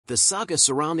The saga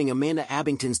surrounding Amanda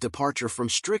Abbington's departure from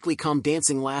Strictly Come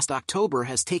Dancing last October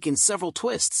has taken several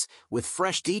twists, with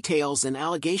fresh details and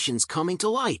allegations coming to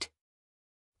light.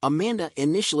 Amanda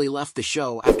initially left the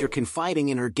show after confiding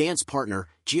in her dance partner,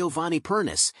 Giovanni,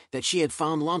 that she had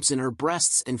found lumps in her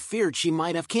breasts and feared she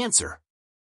might have cancer.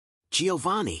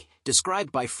 Giovanni,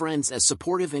 described by friends as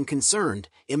supportive and concerned,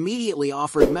 immediately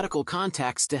offered medical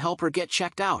contacts to help her get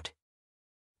checked out.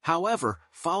 However,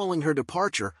 following her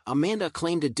departure, Amanda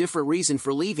claimed a different reason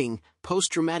for leaving: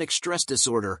 post-traumatic stress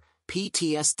disorder,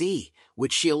 PTSD,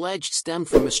 which she alleged stemmed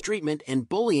from mistreatment and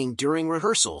bullying during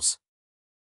rehearsals.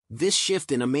 This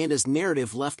shift in Amanda's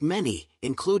narrative left many,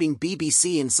 including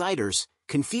BBC insiders,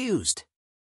 confused.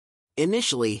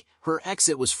 Initially, her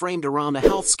exit was framed around a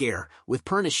health scare, with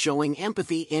Pernice showing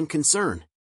empathy and concern.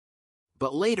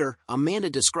 But later,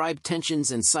 Amanda described tensions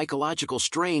and psychological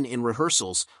strain in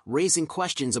rehearsals, raising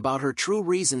questions about her true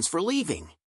reasons for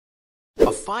leaving. A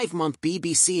 5-month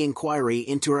BBC inquiry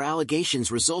into her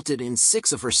allegations resulted in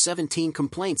 6 of her 17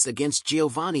 complaints against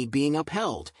Giovanni being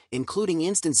upheld, including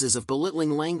instances of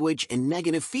belittling language and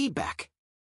negative feedback.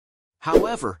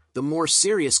 However, the more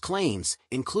serious claims,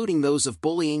 including those of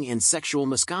bullying and sexual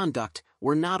misconduct,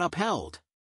 were not upheld.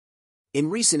 In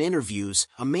recent interviews,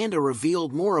 Amanda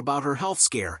revealed more about her health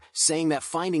scare, saying that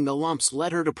finding the lumps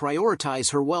led her to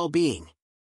prioritize her well-being.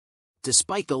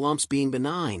 Despite the lumps being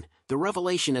benign, the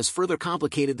revelation has further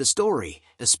complicated the story,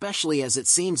 especially as it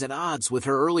seems at odds with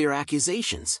her earlier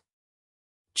accusations.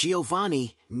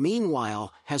 Giovanni,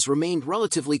 meanwhile, has remained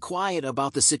relatively quiet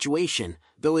about the situation,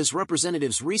 though his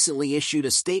representatives recently issued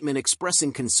a statement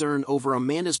expressing concern over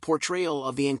Amanda's portrayal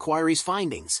of the inquiry's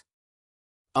findings.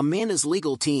 Amanda's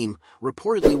legal team,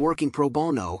 reportedly working pro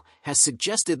bono, has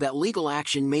suggested that legal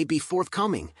action may be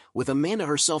forthcoming, with Amanda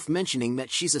herself mentioning that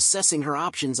she's assessing her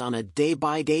options on a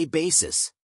day-by-day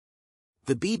basis.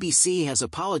 The BBC has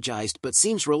apologized but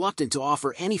seems reluctant to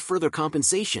offer any further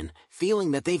compensation,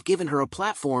 feeling that they've given her a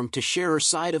platform to share her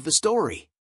side of the story.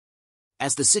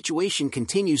 As the situation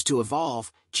continues to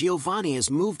evolve, Giovanni has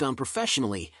moved on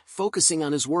professionally, focusing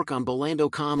on his work on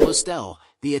Ballando con lo Stelle,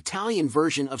 the Italian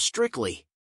version of Strictly.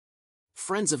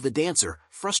 Friends of the dancer,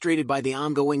 frustrated by the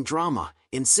ongoing drama,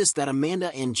 insist that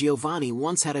Amanda and Giovanni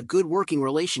once had a good working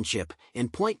relationship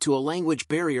and point to a language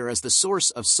barrier as the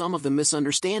source of some of the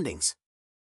misunderstandings.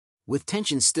 With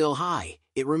tensions still high,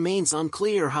 it remains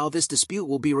unclear how this dispute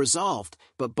will be resolved,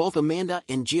 but both Amanda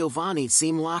and Giovanni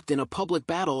seem locked in a public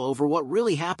battle over what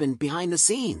really happened behind the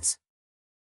scenes.